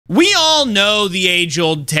We all know the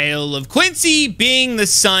age-old tale of Quincy being the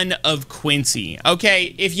son of Quincy.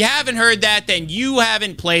 Okay, if you haven't heard that, then you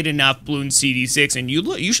haven't played enough Bloons CD6, and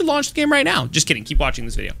you should launch the game right now. Just kidding, keep watching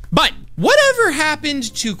this video. But whatever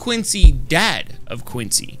happened to Quincy, dad of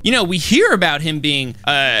Quincy? You know, we hear about him being,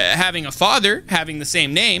 having a father, having the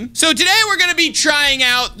same name. So today we're gonna be trying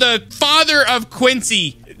out the father of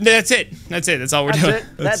Quincy. That's it. That's it. That's all we're doing.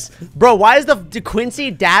 Bro, why is the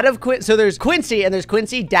Quincy dad of Quincy? So there's Quincy and there's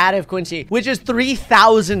Quincy dad of Quincy, which is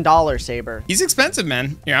 $3,000, Saber. He's expensive,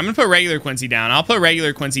 man. Here, I'm gonna put regular Quincy down. I'll put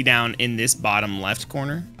regular Quincy down in this bottom left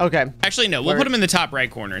corner. Okay. Actually, no. We'll put him in the top right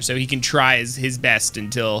corner so he can try his best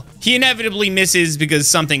until he inevitably misses because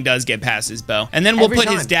something does get past his bow. And then we'll put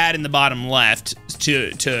his dad in the bottom left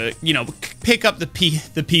to you know, pick up the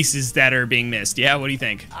pieces that are being missed. Yeah, what do you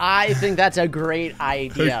think? I think that's a great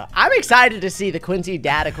idea. I'm excited to see the Quincy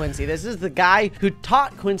dad of Quincy. This is the guy who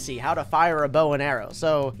taught Quincy how to fire a bow and arrow.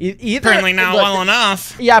 So apparently not well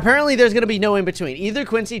enough. Yeah, apparently there's gonna be no in between. Either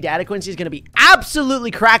Quincy dad of Quincy is gonna be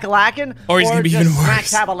absolutely crack-a-lackin', or he's gonna be even worse.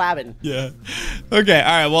 Smack-tab-a-labbin'. Yeah. Okay. All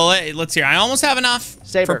right. Well, let's hear. I almost have enough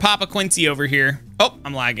Saber. for Papa Quincy over here. Oh,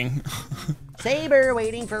 I'm lagging. Saber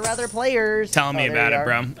waiting for other players. Tell me about it,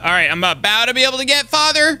 bro. All right, I'm about to be able to get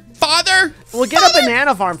father. We'll get a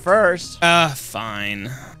banana farm first. Fine.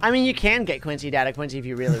 I mean, you can get Quincy dad of Quincy if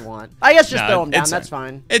you really want. I guess just throw him down. That's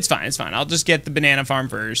fine. It's fine. It's fine. I'll just get the banana farm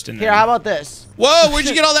first. And here, how about this? Whoa, where'd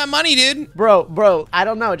you get all that money, dude? Bro, I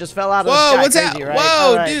don't know. It just fell out of the sky. What's that? Right?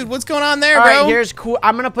 Whoa, dude, what's going on there, all bro? All right,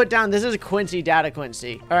 I'm gonna put down. This is a Quincy dad of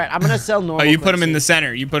Quincy. All right, I'm gonna sell normal. Oh, you put Quincy. him in the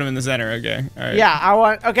center. You put him in the center. Okay. All right. Yeah, I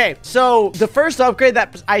want. Okay, so the first upgrade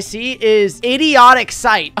that I see is idiotic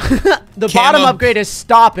sight. The bottom upgrade is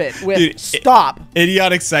stop it with stop.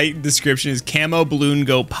 Idiotic sight description is camo balloon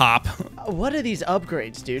go pop. What are these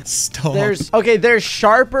upgrades, dude? Stop. There's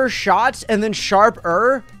sharper shots and then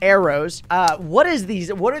sharper arrows. What is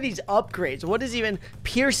these? What are these upgrades? What is even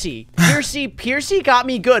Piercy? Piercy got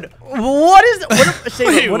me good. What is?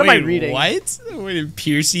 What am I reading? What? Wait,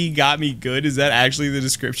 Piercy got me good. Is that actually the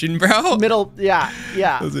description, bro? Yeah.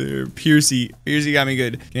 Piercy got me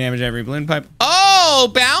good. Damage every balloon pipe.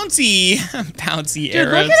 Oh, bouncy, bouncy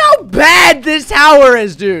arrows. Dude, look at how bad this tower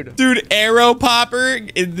is, dude. Dude, arrow popper.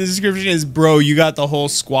 The description is, bro, you got the whole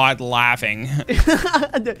squad laughing.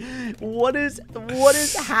 What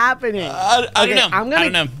is happening? I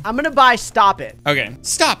don't know. I'm gonna buy stop it. Okay,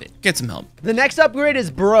 stop it. Get some help. The next upgrade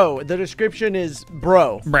is bro. The description is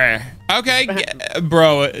bro. Bruh. Okay,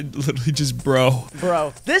 bro, literally just bro.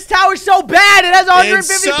 Bro, this tower's so bad. It has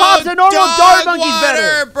 150 pops and normal dart monkey's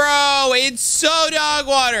better. Bro, it's so dog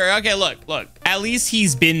water. Okay, look. At least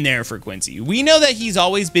he's been there for Quincy. We know that he's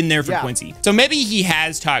always been there for Quincy. So maybe he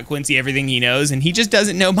has taught Quincy everything he knows and he just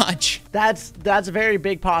doesn't know much. That's a very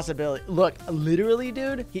big possibility. Look, literally,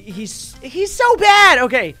 dude, he's so bad.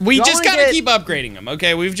 Okay. We just gotta keep upgrading him,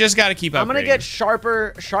 okay? We've just gotta keep upgrading. I'm gonna get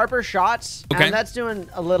sharper shots. Okay. And that's doing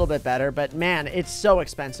a little bit better, but man, it's so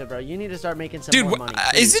expensive, bro. You need to start making some more money.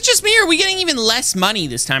 Is it just me or are we getting even less money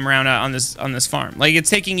this time around on this farm? Like, it's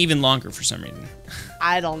taking even longer for some reason.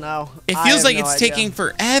 I don't know. It feels like it's taking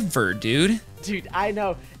forever, dude. Dude, I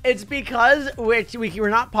know. It's because we're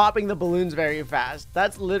not popping the balloons very fast.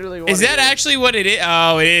 That's literally what is. That actually what it is?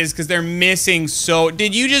 Oh, it is, because they're missing so...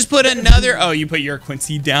 Did you just put another... Oh, you put your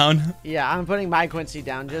Quincy down? Yeah, I'm putting my Quincy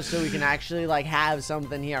down just so we can actually, like, have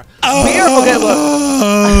something here. Okay,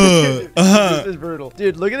 look. This is brutal.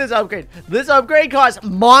 Dude, look at this upgrade. This upgrade costs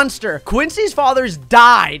monster. Quincy's fathers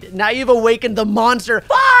died. Now you've awakened the monster.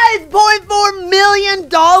 $5.4 million?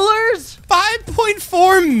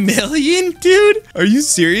 $5.4 million, dude? Are you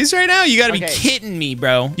serious right now? You gotta be kidding me,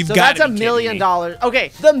 bro. So that's $1 million.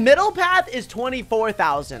 Okay, the middle path is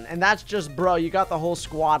 24,000, and that's just, bro, you got the whole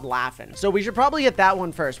squad laughing. So we should probably get that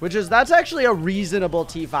one first, that's actually a reasonable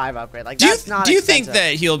T5 upgrade. Like, that's not Do you expensive. think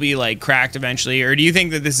that he'll be, like, cracked eventually, or do you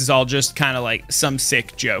think that this is all just kind of like some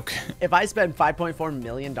sick joke? If I spend $5.4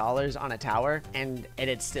 million on a tower and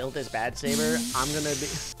it's still this bad, Saber, I'm gonna be...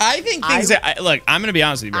 I think things look, I'm gonna be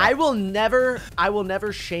honest with you, bro. I will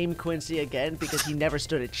never shame Quincy again because he never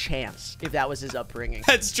stood a chance if that was his upbringing.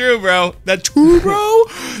 That's true, bro. That's true, bro.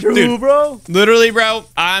 Dude, bro. Literally, bro.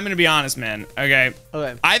 I'm gonna be honest, man. Okay.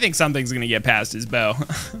 Okay. I think something's gonna get past his bow.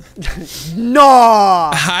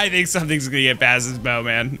 No. I think something's gonna get past his bow,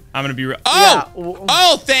 man. I'm gonna be real. Oh! Yeah.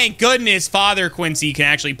 Oh, thank goodness Father Quincy can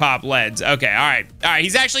actually pop leads. Okay, all right. All right,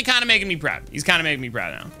 he's actually kind of making me proud. He's kind of making me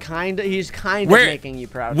proud now. He's kind of making you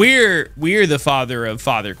proud. proud. We're the father of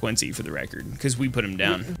Father Quincy, for the record, because we put him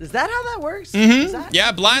down. Is that how that works?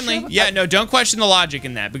 Yeah, blindly. Sure? Yeah, no, don't question the logic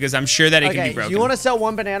in that, because I'm sure that it can be broken. You want to sell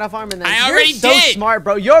one banana farm and then I already you're so did. smart,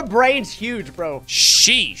 bro. Your brain's huge, bro.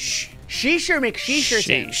 Sheesh. Sheesher McSheesher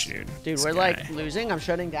Sheesh, dude. Dude, This we're guy. like losing. I'm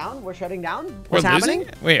shutting down. We're shutting down. We're What's happening?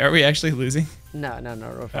 losing? Wait, are we actually losing? No,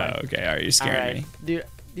 we're fine. Oh, okay. All right, you're All scaring right, me. dude.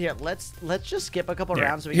 Yeah, let's just skip a couple Here,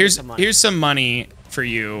 rounds so we can get some money. Here's some money for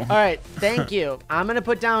you. All right, thank you. I'm gonna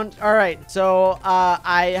put down. All right, so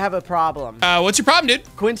I have a problem. What's your problem,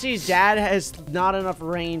 dude? Quincy's dad has not enough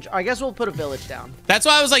range. I guess we'll put a village down. That's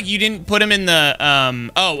why I was like, you didn't put him in the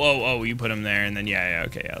Oh, you put him there, and then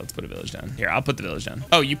okay, let's put a village down. Here, I'll put the village down.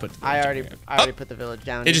 Oh, you put the village I already down. put the village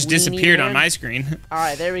down. It just We disappeared need on it. my screen. All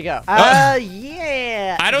right, there we go.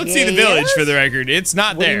 Yeah. I don't see the village, Yes? for the record. It's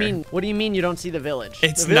not What there. do you mean? What do you mean you don't see the village?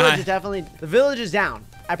 It's the village not- is definitely the village is down.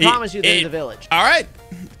 I promise you, there's a village. All right.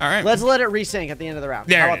 All right. Let's let it resync at the end of the round.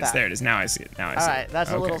 There How it about is. that? There it is. Now I see it. Now I see All it. right, that's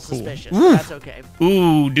a Okay, little cool. suspicious. Ooh. That's okay.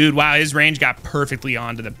 Ooh, dude! Wow, his range got perfectly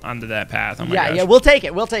onto that path. Oh my gosh. Yeah, we'll take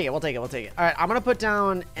it. We'll take it. All right, I'm gonna put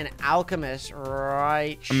down an alchemist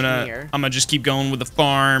right here. I'm gonna just keep going with the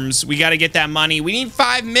farms. We gotta get that money. We need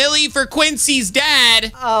 5 milli for Quincy's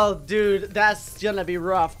dad. Oh, dude, that's gonna be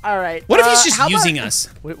rough. All right. What if he's just how about- using us?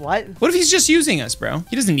 Wait, what? What if he's just using us, bro?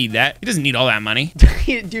 He doesn't need that. He doesn't need all that money.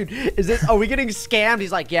 Dude, are we getting scammed?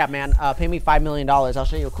 He's like, yeah, man, pay me $5 million. I'll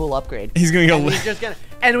show you a cool upgrade. He's gonna go. And he's just gonna,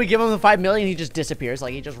 and we give him the 5 million. He just disappears.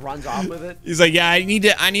 Like he just runs off with it. He's like, yeah, I need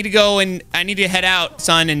to go and I need to head out,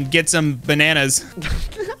 son, and get some bananas.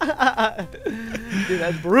 Dude,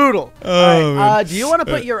 that's brutal. Oh, all right, do you want to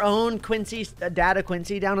put your own Quincy data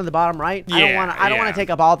Quincy down in the bottom right? I don't want to. I don't want yeah. to take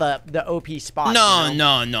up all the OP spots. No, you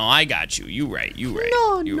know? no. I got you. You right.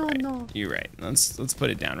 No, right. no. You right. Let's put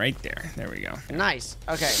it down right there. There we go. Nice.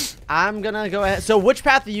 Okay, I'm gonna go ahead. So which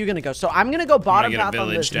path are you gonna go? So I'm gonna go bottom get a path on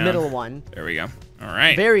this village down. middle one. There we go. All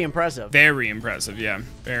right. Very impressive. Very impressive. Yeah.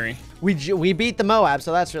 Very. We beat the Moab,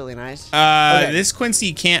 so that's really nice. Okay. This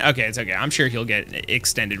Quincy can't. Okay, it's okay. I'm sure he'll get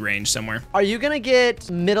extended range somewhere. Are you gonna get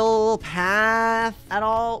middle path at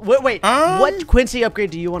all? Wait. What Quincy upgrade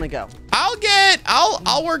do you want to go?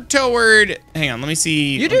 I'll work toward. Hang on. Let me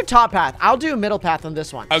see. You do top path. I'll do middle path on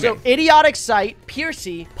this one. Okay. So idiotic sight,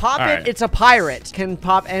 Piercy, pop All it. right. It's a pirate. Can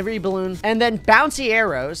pop every balloon, and then bouncy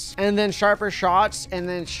arrows, and then sharper shots, and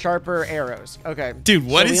then sharper arrows. Okay. Dude,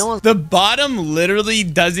 what So is we almost- the bottom? Literally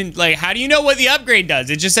doesn't like. How do you know what the upgrade does?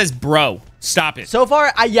 It just says bro. Stop it. So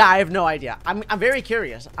far, I have no idea. I'm very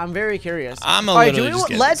curious. I'm I'm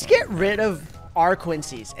let's get rid of our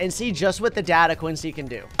Quincy's and see just what the data Quincy can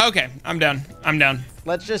do. Okay, I'm down.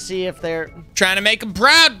 Let's just see if they're Trying to make him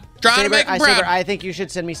proud. Saber, I think you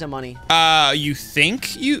should send me some money. You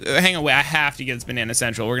think you? Hang on, wait. I have to get this Banana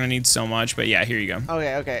Central. We're gonna need so much, but yeah, here you go.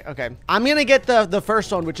 Okay. I'm gonna get the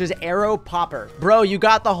first one, which is Arrow Popper. Bro, you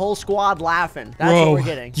got the whole squad laughing. That's Bro, what we're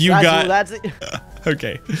getting. That's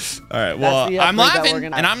okay. All right. Well, the I'm upgrade that laughing, we're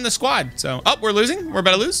gonna- and I'm the squad. So, we're losing. We're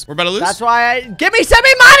about to lose. That's why send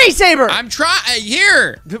me money, Saber. I'm trying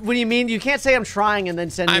here. What do you mean? You can't say I'm trying and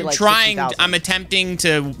then send me I'm like trying. 60,000. I'm attempting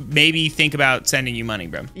to maybe think about sending you money,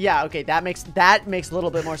 bro. Yeah, okay, that makes a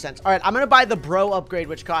little bit more sense. All right, I'm gonna buy the bro upgrade,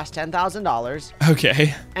 which costs $10,000.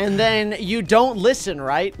 Okay. And then you don't listen,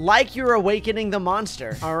 right? Like you're awakening the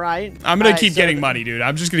monster. All right. I'm gonna All right, keep so getting money, dude.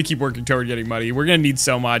 I'm just gonna keep working toward getting money. We're gonna need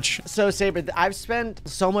so much. So Saber, I've spent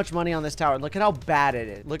so much money on this tower. Look at how bad it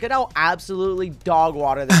is. Look at how absolutely dog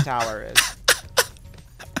water this tower is.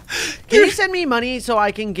 Can you send me money so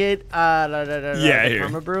I can get the here.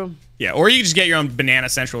 perma brew? Yeah, or you can just get your own Banana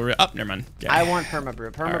Central. Oh, never mind. Yeah. I want perma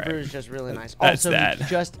brew. Perma right. brew is just really nice. That's Also,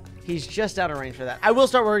 that. he's just out of range for that. I will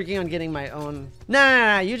start working on getting my own.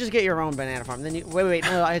 No. You just get your own banana farm. Then you wait.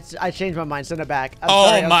 No, I changed my mind. Send it back. I'm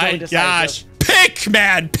sorry, Oh I'm my so indecisive. gosh. Pick,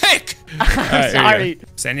 man, pick. All right, Sorry.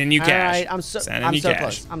 Sending you All cash. right, I'm so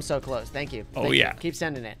close. I'm so close. Thank you. Oh, Thank you. yeah. Keep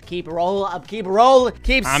sending it. Keep rolling up. Keep rolling.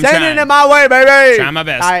 Keep I'm sending trying. it my way, baby. Trying my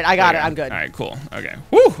best. All right, I got There it. you I'm good. All right, cool. Okay.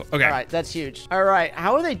 Woo. Okay. All right, that's huge. All right,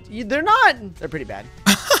 how are they? They're not. They're pretty bad.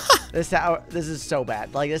 This tower. This is so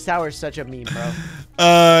bad. Like this tower is such a meme, bro.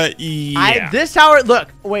 Yeah. This tower. Look,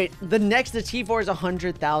 wait. The T4 is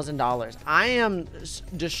 $100,000. I am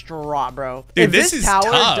distraught, bro. Dude, if this this is tower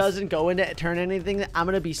tough. doesn't go into turn anything, I'm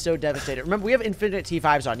gonna be so devastated. Remember, we have infinite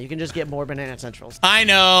T5s on. You can just get more Banana Centrals. I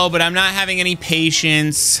know, but I'm not having any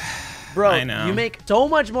patience. Bro, I know. you make so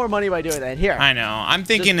much more money by doing that. Here. I know. I'm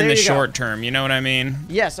thinking in there the you go. short term. You know what I mean?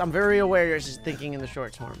 Yes, I'm very aware you're just thinking in the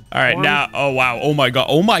short term. All right, now. Oh wow. Oh my god.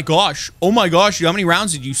 Oh my gosh. How many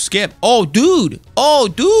rounds did you skip? Oh dude.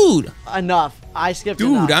 Enough. I skipped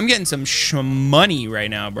Dude, enough. I'm getting some money right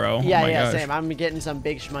now, bro. Yeah, oh my gosh. same. I'm getting some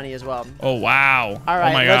big shmoney as well. Oh, wow. All right,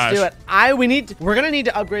 oh my let's gosh. do it. We're gonna need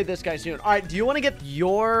to upgrade this guy soon. All right, do you want to get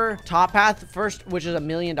your top path first, which is $1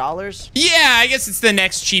 million? Yeah, I guess it's the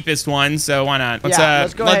next cheapest one, so why not? Let's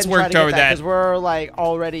go ahead and work toward that. because we're like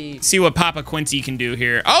already. See what Papa Quincy can do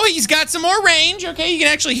here. Oh, he's got some more range. Okay, you can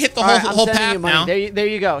actually hit the whole path now. There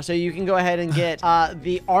you go. So you can go ahead and get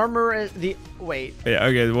the armor. Wait. Yeah,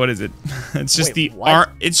 okay, what is it? It's just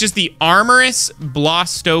it's just the Armorous,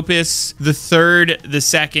 Blostopus, the third, the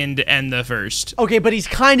second, and the first. Okay, but he's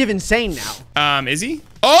kind of insane now. Is he?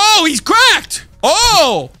 Oh, he's cracked!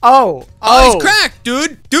 Oh, he's cracked,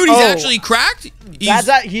 dude. Dude, he's actually cracked.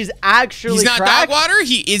 He's actually He's not cracked? dog water?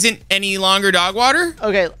 He isn't any longer dog water?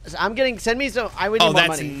 Okay, so send me some, I would need more money. Oh,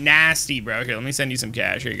 that's nasty, bro. Here, let me send you some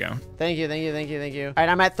cash. Here you go. Thank you. All right,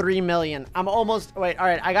 I'm at 3 million. I'm almost, all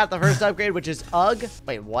right, I got the first upgrade, which is UGG.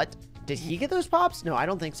 Wait, what? Did he get those pops? No, I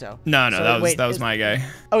don't think so. No, that was my guy.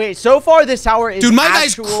 Okay, so far this tower is Dude, my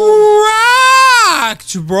guy's cracked,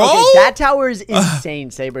 bro. Okay, that tower is insane,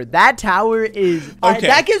 Saber. That tower is... Okay. Right,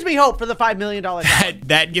 that gives me hope for the $5 million tower.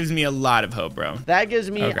 That gives me a lot of hope, bro. That gives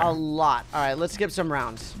me a lot. All right, let's skip some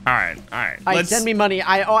rounds. All right. All right, send me money.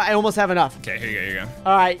 I almost have enough. Okay, here you go.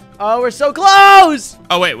 All right. Oh, we're so close.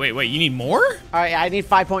 Oh, wait. You need more? All right, I need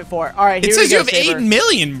 5.4. All right, here we go, It says you have Saber. 8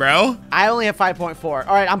 million, bro. I only have 5.4.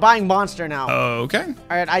 All right, I'm buying Monster now. Okay.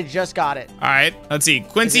 All right, I just got it. All right, let's see.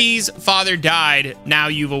 Quincy's father died. Now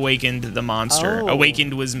you've awakened the monster.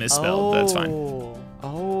 Awakened was misspelled. That's fine.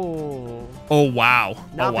 Oh, wow.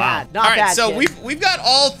 Not bad. All right, so we've got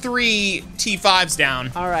all 3 T5s down.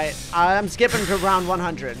 All right, I'm skipping to round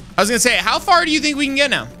 100. I was going to say, how far do you think we can get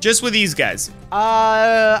now? Just with these guys?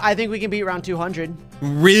 I think we can beat round 200.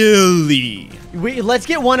 Really? Let's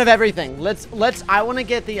get one of everything. I want to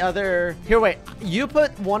get the other. Here, wait. You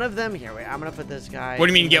put one of them. Here, wait. I'm going to put this guy. What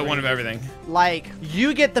do you mean get one of everything? Like,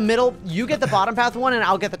 you get the middle, you get the bottom path one, and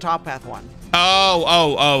I'll get the top path one.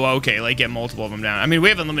 Oh, okay. Like, get multiple of them down. I mean, we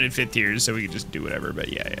have unlimited 5th tiers, so we can just do whatever,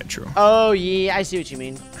 but yeah, true. Oh, yeah, I see what you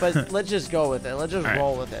mean. But let's just go with it. Let's just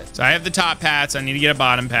roll with it. So I have the top paths. I need to get a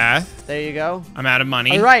bottom path. There you go. I'm out of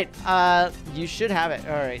money. All right. You should have it.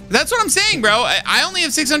 All right. That's what I'm saying, bro. I only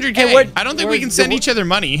have 600K. I don't think we can send each other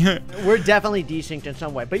money. We're definitely desynced in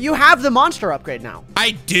some way. But you have the monster upgrade now.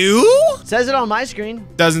 I do? Says it on my screen.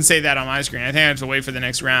 Doesn't say that on my screen. I think I have to wait for the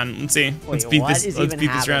next round. Let's see. Let's beat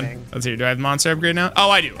this round. Let's see. Do I have the monster upgrade now? Oh,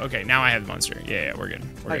 I do. Okay, now I have the monster. Yeah, we're good.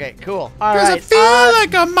 Okay, cool. All right. I feel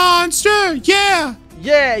like a monster. Yeah.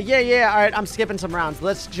 Yeah. All right, I'm skipping some rounds.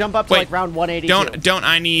 Let's jump up to like round 182. Don't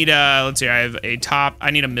I need let's see, I have I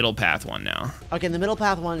need a middle path one now. Okay, the middle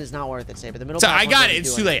path one is not worth it, Saber. The middle path one. I got it.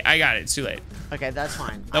 It's too late. It's too late. Okay, that's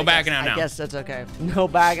fine. No backing out now. I guess that's okay. No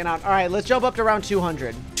backing out. All right, let's jump up to round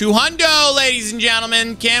 200. 200, ladies and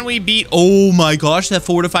gentlemen. Can we beat? Oh my gosh, that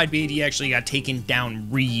fortified BD actually got taken down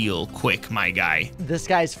real quick, my guy. This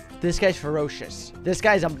guy's ferocious.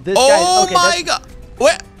 Oh my god.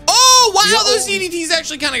 What? Oh, wow, those DDTs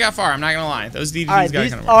actually kind of got far. I'm not going to lie. Those DDTs got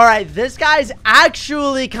kind of far. All right, this guy's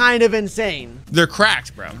actually kind of insane. They're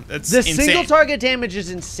cracked, bro. That's insane. The single target damage is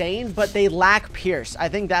insane, but they lack Pierce. I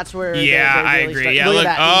think that's where yeah, I agree. Yeah, look.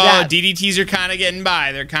 Oh, DDTs are kind of getting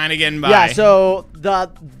by. They're kind of getting by. Yeah, so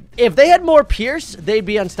if they had more Pierce, they'd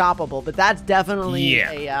be unstoppable, but that's definitely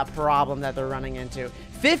a problem that they're running into.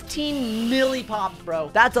 15 milli pops,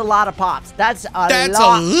 bro. That's a lot of pops. That's a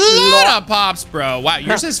lot of pops, bro. Wow,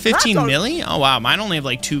 yours is 15 milli? Oh, wow. Mine only have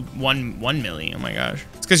like 1 milli. Oh, my gosh.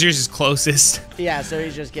 It's because yours is closest. Yeah, so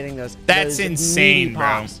he's just getting those. That's insane,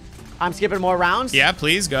 bro. I'm skipping more rounds. Yeah,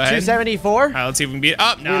 please, go ahead. 274. All right, let's see if we can beat it.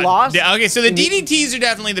 Oh, no. We lost. Okay, so the DDTs are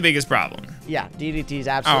definitely the biggest problem. Yeah, DDTs,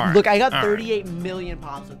 absolutely. Right. Look, I got 38 million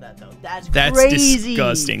pops with that, though. That's crazy.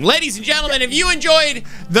 Disgusting. Ladies and gentlemen, if you enjoyed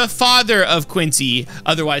the father of Quincy,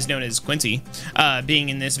 otherwise known as Quincy, being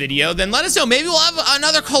in this video, then let us know. Maybe we'll have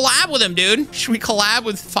another collab with him, dude. Should we collab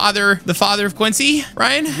with the father of Quincy,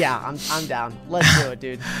 Ryan? Yeah, I'm down. Let's do it,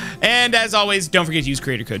 dude. And as always, don't forget to use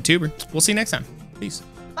creator code TUBER. We'll see you next time. Peace.